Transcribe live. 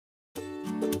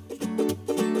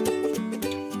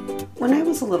When I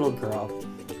was a little girl,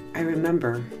 I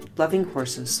remember loving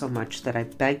horses so much that I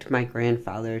begged my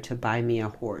grandfather to buy me a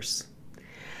horse.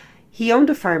 He owned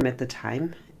a farm at the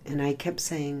time, and I kept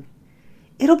saying,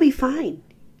 "It'll be fine.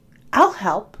 I'll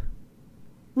help."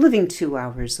 Living 2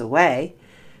 hours away,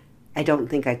 I don't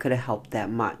think I could have helped that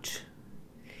much.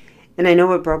 And I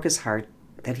know it broke his heart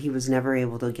that he was never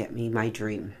able to get me my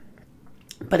dream.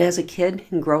 But as a kid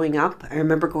and growing up, I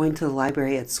remember going to the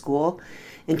library at school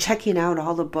and checking out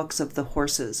all the books of the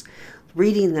horses,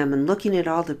 reading them and looking at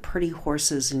all the pretty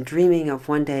horses and dreaming of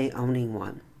one day owning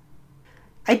one.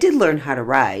 I did learn how to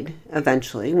ride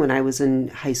eventually when I was in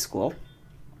high school.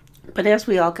 But as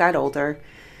we all got older,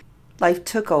 life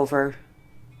took over,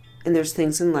 and there's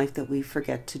things in life that we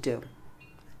forget to do.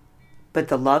 But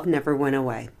the love never went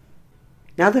away.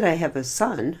 Now that I have a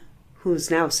son,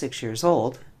 who's now 6 years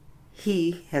old,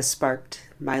 he has sparked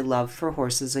my love for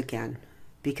horses again,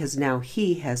 because now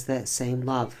he has that same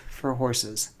love for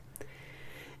horses.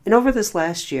 And over this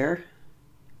last year,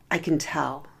 I can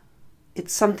tell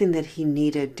it's something that he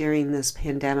needed during this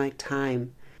pandemic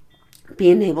time.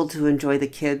 Being able to enjoy the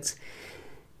kids,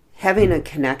 having a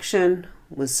connection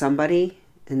with somebody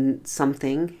and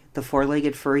something, the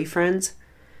four-legged furry friends,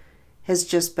 has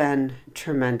just been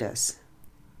tremendous.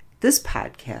 This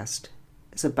podcast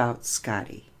is about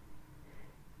Scottie.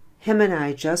 Him and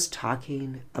I just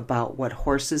talking about what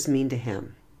horses mean to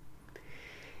him.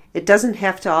 It doesn't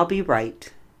have to all be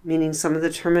right, meaning some of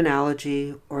the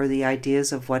terminology or the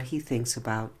ideas of what he thinks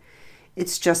about.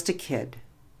 It's just a kid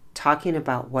talking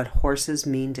about what horses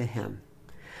mean to him.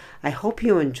 I hope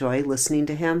you enjoy listening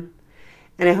to him,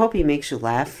 and I hope he makes you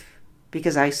laugh,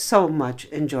 because I so much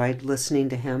enjoyed listening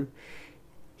to him.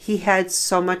 He had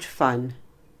so much fun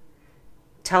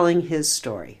telling his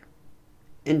story.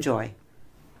 Enjoy.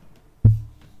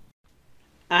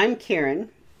 I'm Karen,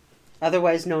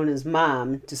 otherwise known as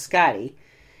Mom to Scottie.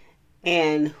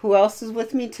 And who else is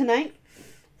with me tonight?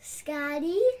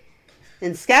 Scottie.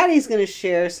 And Scottie's going to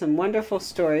share some wonderful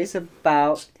stories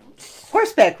about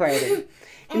horseback riding.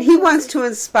 And he wants to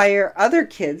inspire other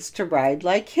kids to ride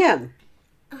like him.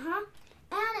 Uh-huh.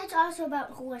 And it's also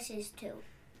about horses, too.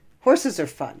 Horses are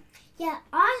fun. Yeah,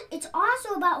 it's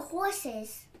also about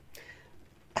horses.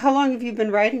 How long have you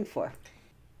been riding for?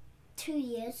 2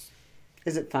 years.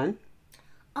 Is it fun?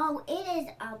 Oh, it is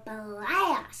a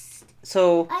blast.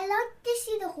 So I like to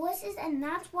see the horses, and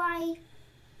that's why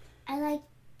I like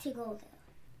to go there.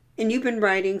 And you've been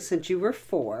riding since you were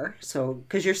 4, so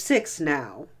because you're 6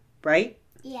 now, right?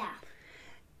 Yeah.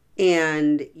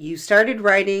 And you started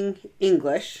riding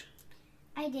English.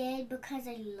 I did because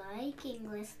I like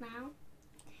English now.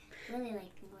 Really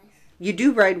like English. You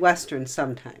do ride Western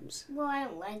sometimes. Well, I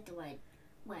don't like to ride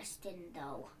Western,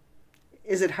 though.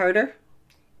 Is it harder?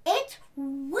 It's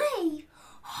way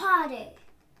harder.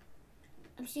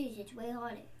 I'm serious, it's way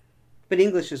harder. But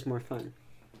English is more fun.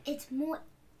 It's more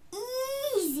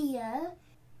easier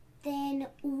than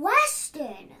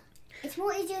Western. It's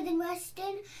more easier than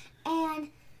Western, and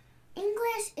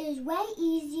English is way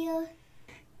easier.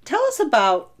 Tell us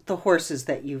about the horses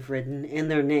that you've ridden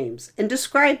and their names, and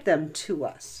describe them to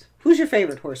us. Who's your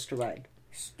favorite horse to ride?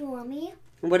 Stormy.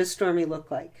 And what does Stormy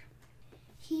look like?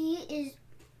 He is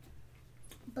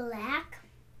black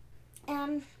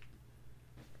and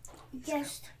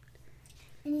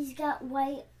he's got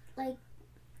white, like,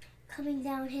 coming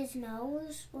down his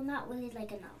nose. Well, not really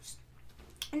like a nose.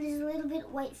 And there's a little bit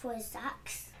white for his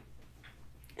socks.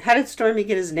 How did Stormy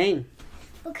get his name?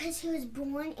 Because he was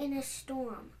born in a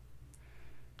storm.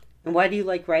 And why do you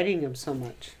like riding him so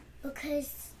much?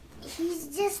 Because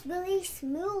he's just really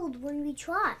smooth when we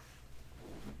trot.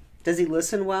 Does he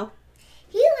listen well?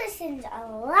 He listens a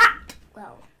lot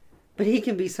well. But he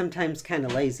can be sometimes kind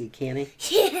of lazy, can't he?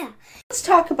 Yeah. Let's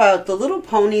talk about the little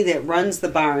pony that runs the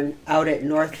barn out at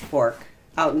North Fork,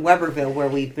 out in Weberville, where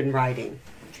we've been riding.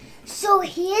 So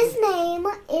his name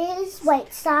is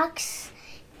White Sox,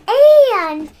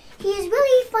 and he's a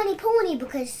really funny pony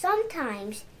because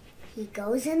sometimes he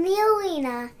goes in the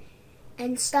arena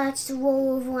and starts to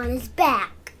roll over on his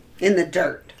back. In the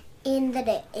dirt. In the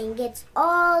dirt, and gets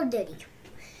all dirty.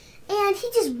 And he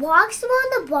just walks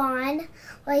around the barn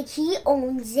like he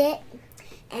owns it,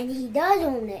 and he does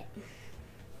own it.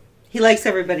 He likes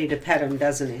everybody to pet him,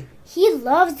 doesn't he? He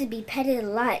loves to be petted a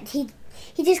lot. He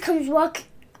just comes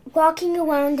walking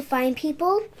around to find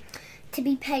people to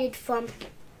be petted from.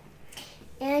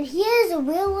 And he is a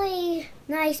really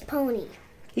nice pony.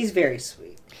 He's very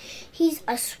sweet. He's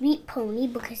a sweet pony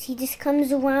because he just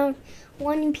comes around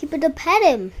wanting people to pet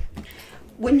him.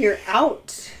 When you're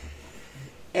out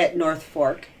at North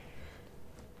Fork,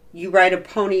 you ride a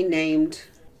pony named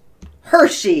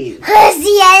Hershey.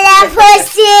 Hershey, I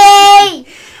love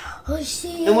Hershey.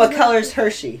 Hershey. And what color is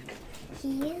Hershey?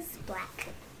 He is black.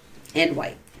 And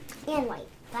white. And white.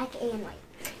 Black and white.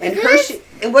 And Hershey.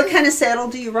 And what kind of saddle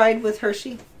do you ride with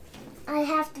Hershey? I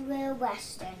have to wear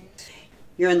Western.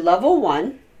 You're in level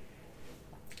 1.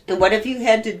 And what have you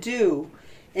had to do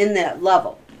in that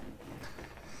level?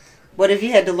 What have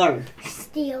you had to learn?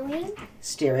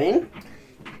 Steering.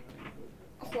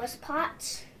 Horse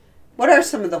parts. What are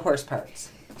some of the horse parts?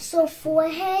 So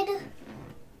forehead,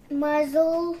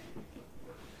 muzzle,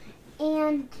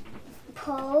 and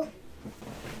pull.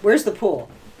 Where's the pool?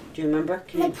 Do you remember?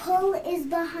 The pull is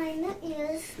behind the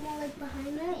ears, more like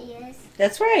behind the ears.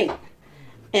 That's right.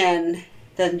 And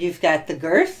then you've got the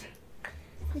girth.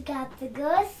 We got the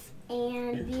girth,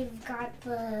 and we've got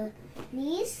the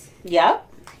knees. Yep.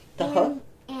 The hoof.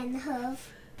 And the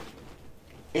hoof.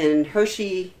 And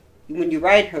Hershey, when you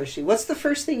ride Hershey, what's the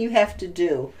first thing you have to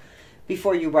do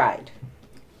before you ride?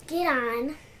 Get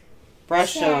on.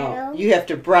 Brush saddle. him. You have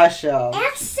to brush him.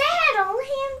 And saddle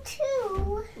him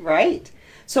too. Right.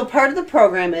 So part of the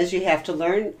program is you have to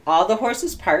learn all the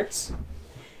horse's parts.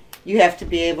 You have to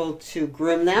be able to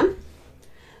groom them.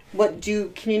 Can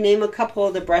you name a couple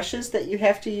of the brushes that you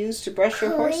have to use to brush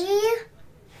your horse?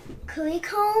 Curry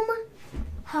comb,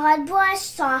 hard brush,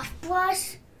 soft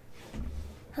brush,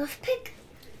 hoof pick.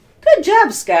 Good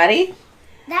job, Scotty.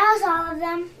 That was all of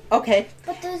them. Okay.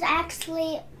 But there's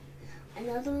actually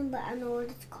another one, but I don't know what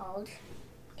it's called.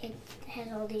 It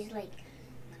has all these like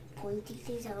pointy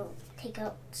things that'll take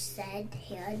out said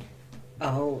head.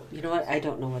 Oh, you know what? I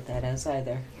don't know what that is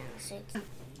either. Yeah, so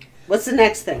What's the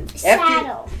next thing?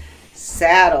 saddle.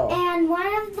 Saddle. And one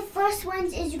of the first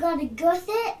ones is you gotta girth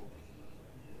it,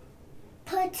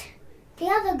 put the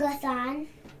other girth on.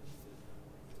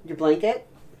 Your blanket?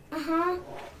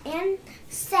 And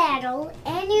saddle.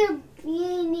 And you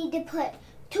need to put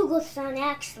 2 girths on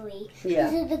actually. Yeah.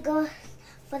 These are the girth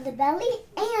for the belly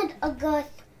and a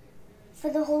girth for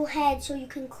the whole head so you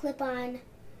can clip on,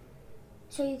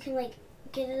 so you can like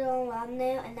get it all on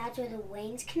there, and that's where the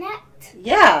reins connect.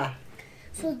 Yeah.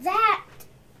 So that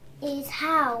is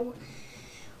how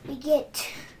we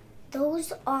get,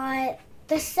 those are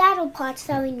the saddle parts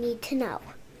that we need to know.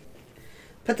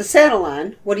 Put the saddle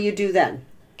on. What do you do then?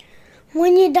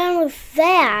 When you're done with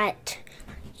that,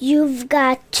 you've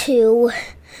got to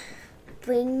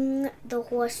bring the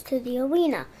horse to the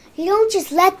arena. You don't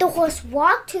just let the horse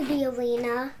walk to the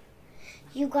arena.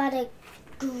 You gotta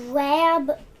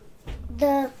grab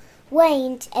the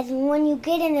reins, and then when you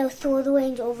get in there, throw the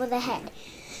reins over the head.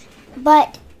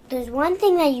 But there's one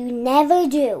thing that you never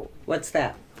do. What's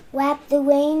that? Wrap the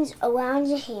reins around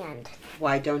your hand.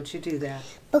 Why don't you do that?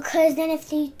 Because then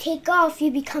if you take off,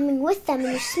 you'd be coming with them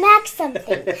and you smack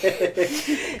something.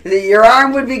 Your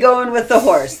arm would be going with the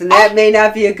horse, and that may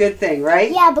not be a good thing,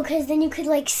 right? Yeah, because then you could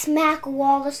like smack a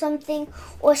wall or something,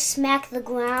 or smack the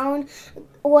ground,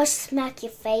 or smack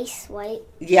your face, right?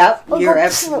 Yep, Or you're go,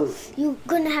 absolutely. You're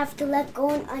going to have to let go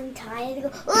and untie it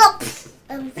and go, up,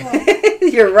 and fall.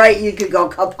 You're right, you could go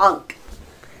kapunk.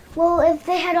 Well, if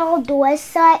they had all doors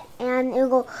shut and it would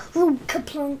go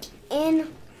kaplunk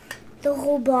in the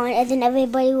whole barn, and then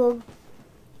everybody will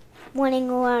running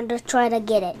around to try to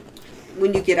get it.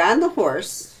 When you get on the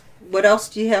horse, what else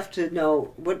do you have to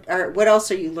know? What else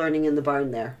are you learning in the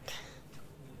barn there?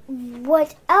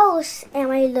 What else am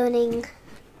I learning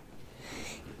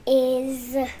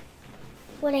is,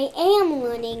 what I am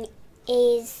learning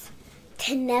is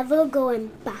to never go in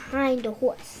behind a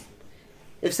horse.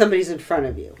 If somebody's in front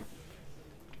of you.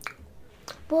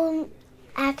 Well,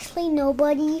 actually,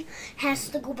 nobody has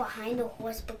to go behind a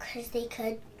horse because they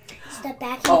could step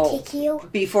back and kick you.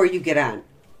 Before you get on.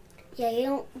 Yeah,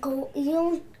 you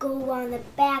don't go around the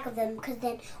back of them, because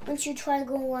then once you try to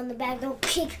go around the back, they'll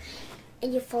kick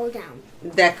and you fall down.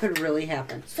 That could really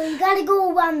happen. So you got to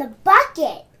go around the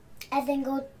bucket and then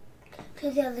go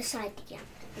to the other side again.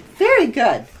 Very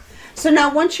good. So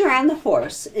now once you're on the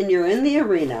horse and you're in the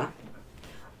arena,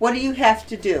 what do you have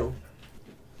to do?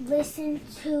 Listen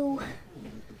to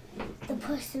the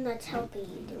person that's helping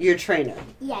you do it. Your trainer.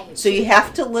 Yeah. So you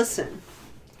have to listen.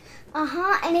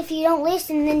 And if you don't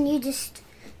listen, then you just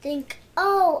think,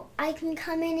 oh, I can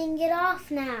come in and get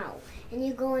off now. And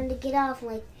you go in to get off,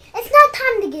 like, it's not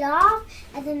time to get off.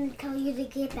 And then they tell you to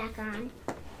get back on.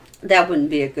 That wouldn't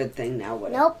be a good thing now,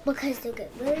 would it? Nope, because they'll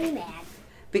get really mad.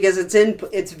 Because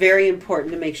it's very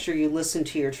important to make sure you listen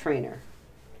to your trainer.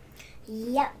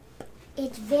 Yep.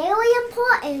 It's very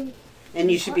important. And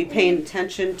you should be paying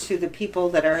attention to the people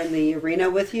that are in the arena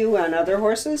with you on other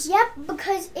horses? Yep,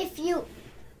 because if you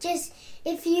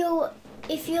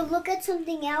look at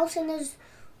something else and there's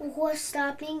a horse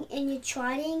stopping and you're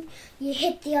trotting, you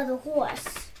hit the other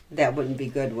horse. That wouldn't be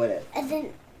good, would it? And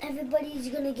then everybody's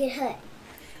going to get hurt.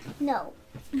 No.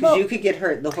 Because you could get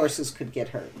hurt and the horses could get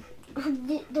hurt.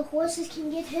 The horses can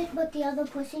get hurt, but the other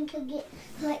person could get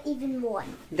hurt even more.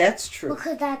 That's true.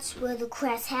 Because that's where the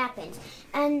crash happens.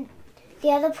 And the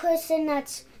other person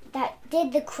that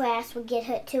did the crash would get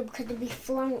hurt too because they'd be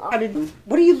flung off.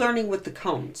 What are you learning with the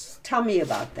cones? Tell me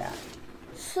about that.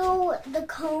 So the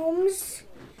combs,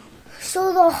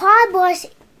 so the hard horse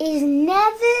is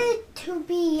never to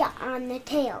be on the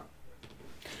tail.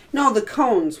 No, the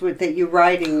cones that you're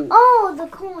riding. Oh, the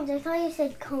cones. I thought you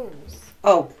said combs.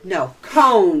 Oh, no,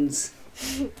 cones.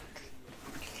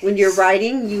 When you're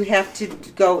riding, you have to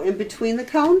go in between the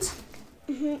cones?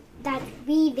 That's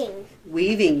weaving.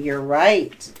 Weaving, you're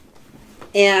right.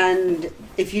 And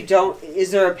if you don't,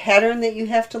 is there a pattern that you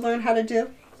have to learn how to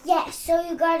do? Yes, so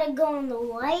you gotta go on the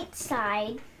right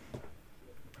side.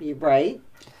 You're right.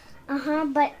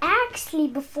 But actually,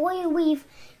 before you weave,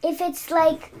 if it's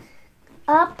like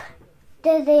up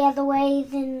the other way,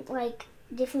 then like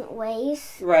different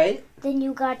ways. Right. Then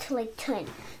you got to like turn.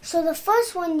 So the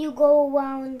first one you go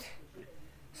around.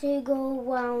 So you go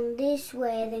around this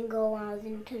way, then go around,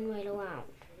 then turn right around.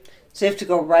 So you have to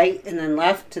go right and then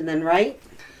left and then right?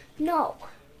 No.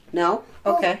 No?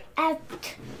 Okay. Well,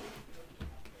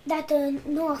 at the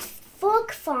North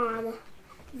Fork Farm,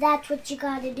 that's what you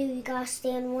got to do. You got to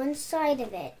stay on one side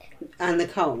of it. On the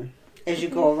cone as you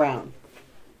go around.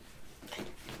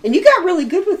 And you got really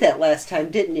good with that last time,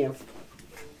 didn't you?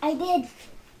 I did.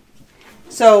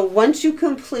 So once you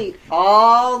complete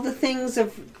all the things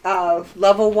of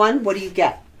level 1, what do you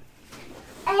get?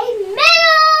 A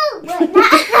medal! But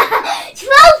not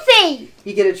trophy!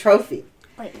 You get a trophy.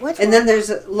 Wait, what's And then there's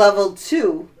a level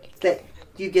 2 that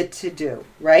you get to do,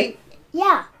 right?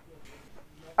 Yeah.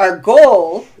 Our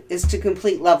goal is to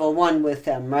complete level 1 with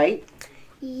them, right?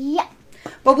 Yeah.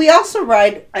 But we also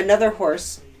ride another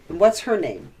horse. And what's her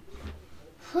name?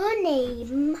 Her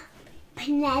name,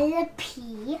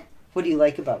 Penelope. What do you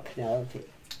like about Penelope?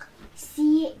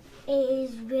 She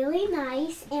is really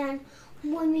nice, and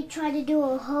when we try to do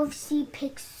a hoof, she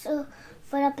picks her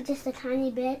foot up just a tiny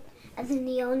bit, and then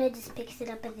the owner just picks it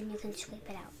up, and then you can scrape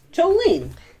it out.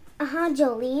 Jolene.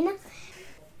 Jolene.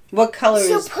 What color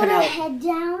She'll is put Penelope? her head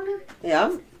down.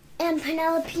 Yeah. And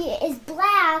Penelope is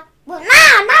black. Well,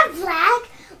 no, not black.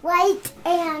 White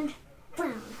and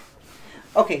brown.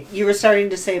 Okay, you were starting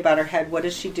to say about her head. What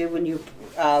does she do when you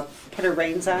put her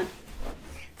reins on?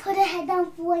 Put her head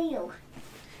down for you.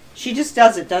 She just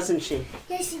does it, doesn't she?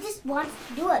 Yeah, she just wants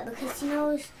to do it because she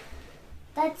knows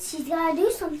that she's got to do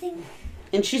something.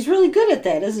 And she's really good at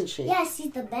that, isn't she? Yeah,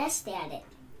 she's the best at it.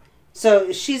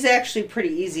 So she's actually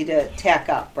pretty easy to tack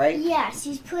up, right? Yeah,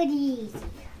 she's pretty easy.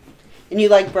 And you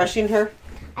like brushing her?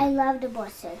 I love to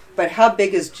brush her. But how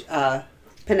big is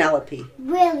Penelope?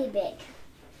 Really big.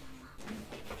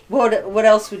 What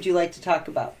else would you like to talk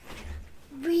about?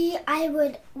 What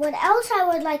else I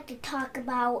would like to talk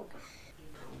about?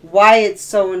 Why it's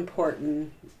so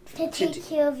important To take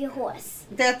care of your horse.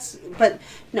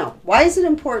 Why is it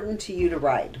important to you to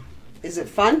ride? Is it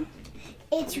fun?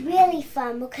 It's really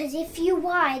fun because if you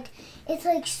ride, it's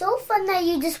like so fun that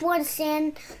you just want to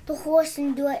stand the horse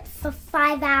and do it for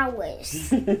 5 hours.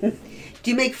 Do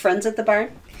you make friends at the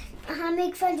barn?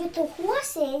 Make friends with the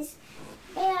horses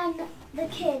and the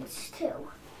kids too.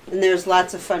 And there's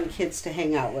lots of fun kids to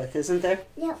hang out with, isn't there?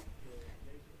 Yep.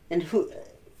 And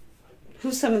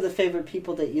who's some of the favorite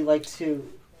people that you like to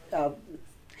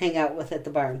hang out with at the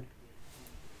barn?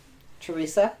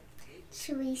 Teresa?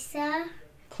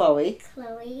 Chloe?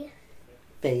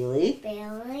 Bailey?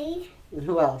 And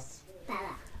who else?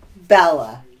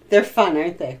 Bella. They're fun,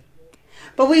 aren't they?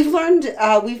 But we've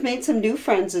made some new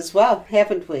friends as well,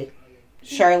 haven't we?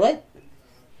 Charlotte?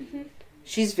 Mm-hmm.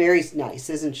 She's very nice,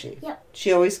 isn't she? Yep.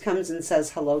 She always comes and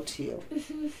says hello to you.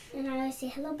 Mm-hmm. And I always say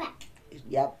hello back.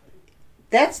 Yep.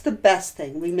 That's the best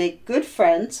thing. We make good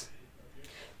friends.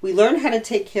 We learn how to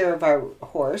take care of our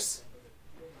horse.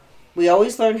 We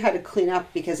always learn how to clean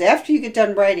up because after you get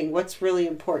done riding, what's really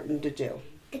important to do?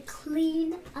 To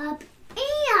clean up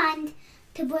and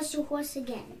to brush your horse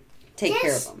again. Take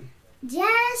care of them.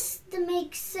 Just to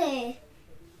make sure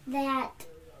that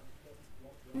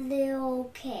they're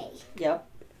okay. Yep.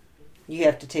 You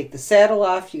have to take the saddle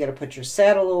off. You got to put your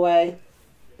saddle away.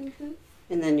 Mm-hmm.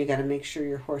 And then you got to make sure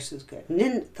your horse is good. And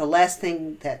then the last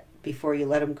thing that before you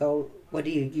let him go, what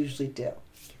do you usually do?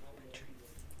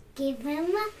 Give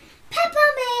him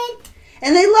peppermint.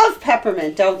 And they love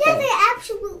peppermint, don't Yeah, they? they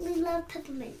absolutely love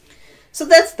peppermint. So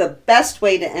that's the best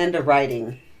way to end a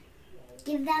riding.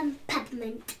 Give them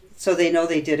peppermint. So they know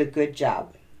they did a good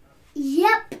job.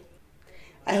 Yep.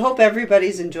 I hope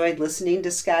everybody's enjoyed listening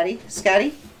to Scottie.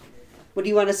 Scottie, what do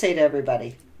you want to say to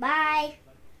everybody? Bye.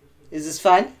 Is this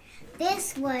fun?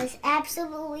 This was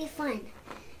absolutely fun.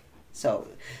 So,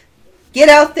 get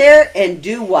out there and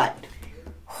do what?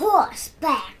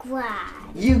 Horseback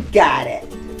ride. You got it.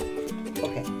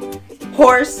 Okay.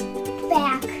 Horse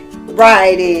Back.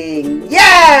 riding.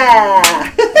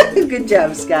 Yeah! Good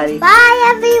job, Scottie.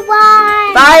 Bye,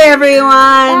 everyone. Bye, everyone.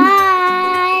 Bye.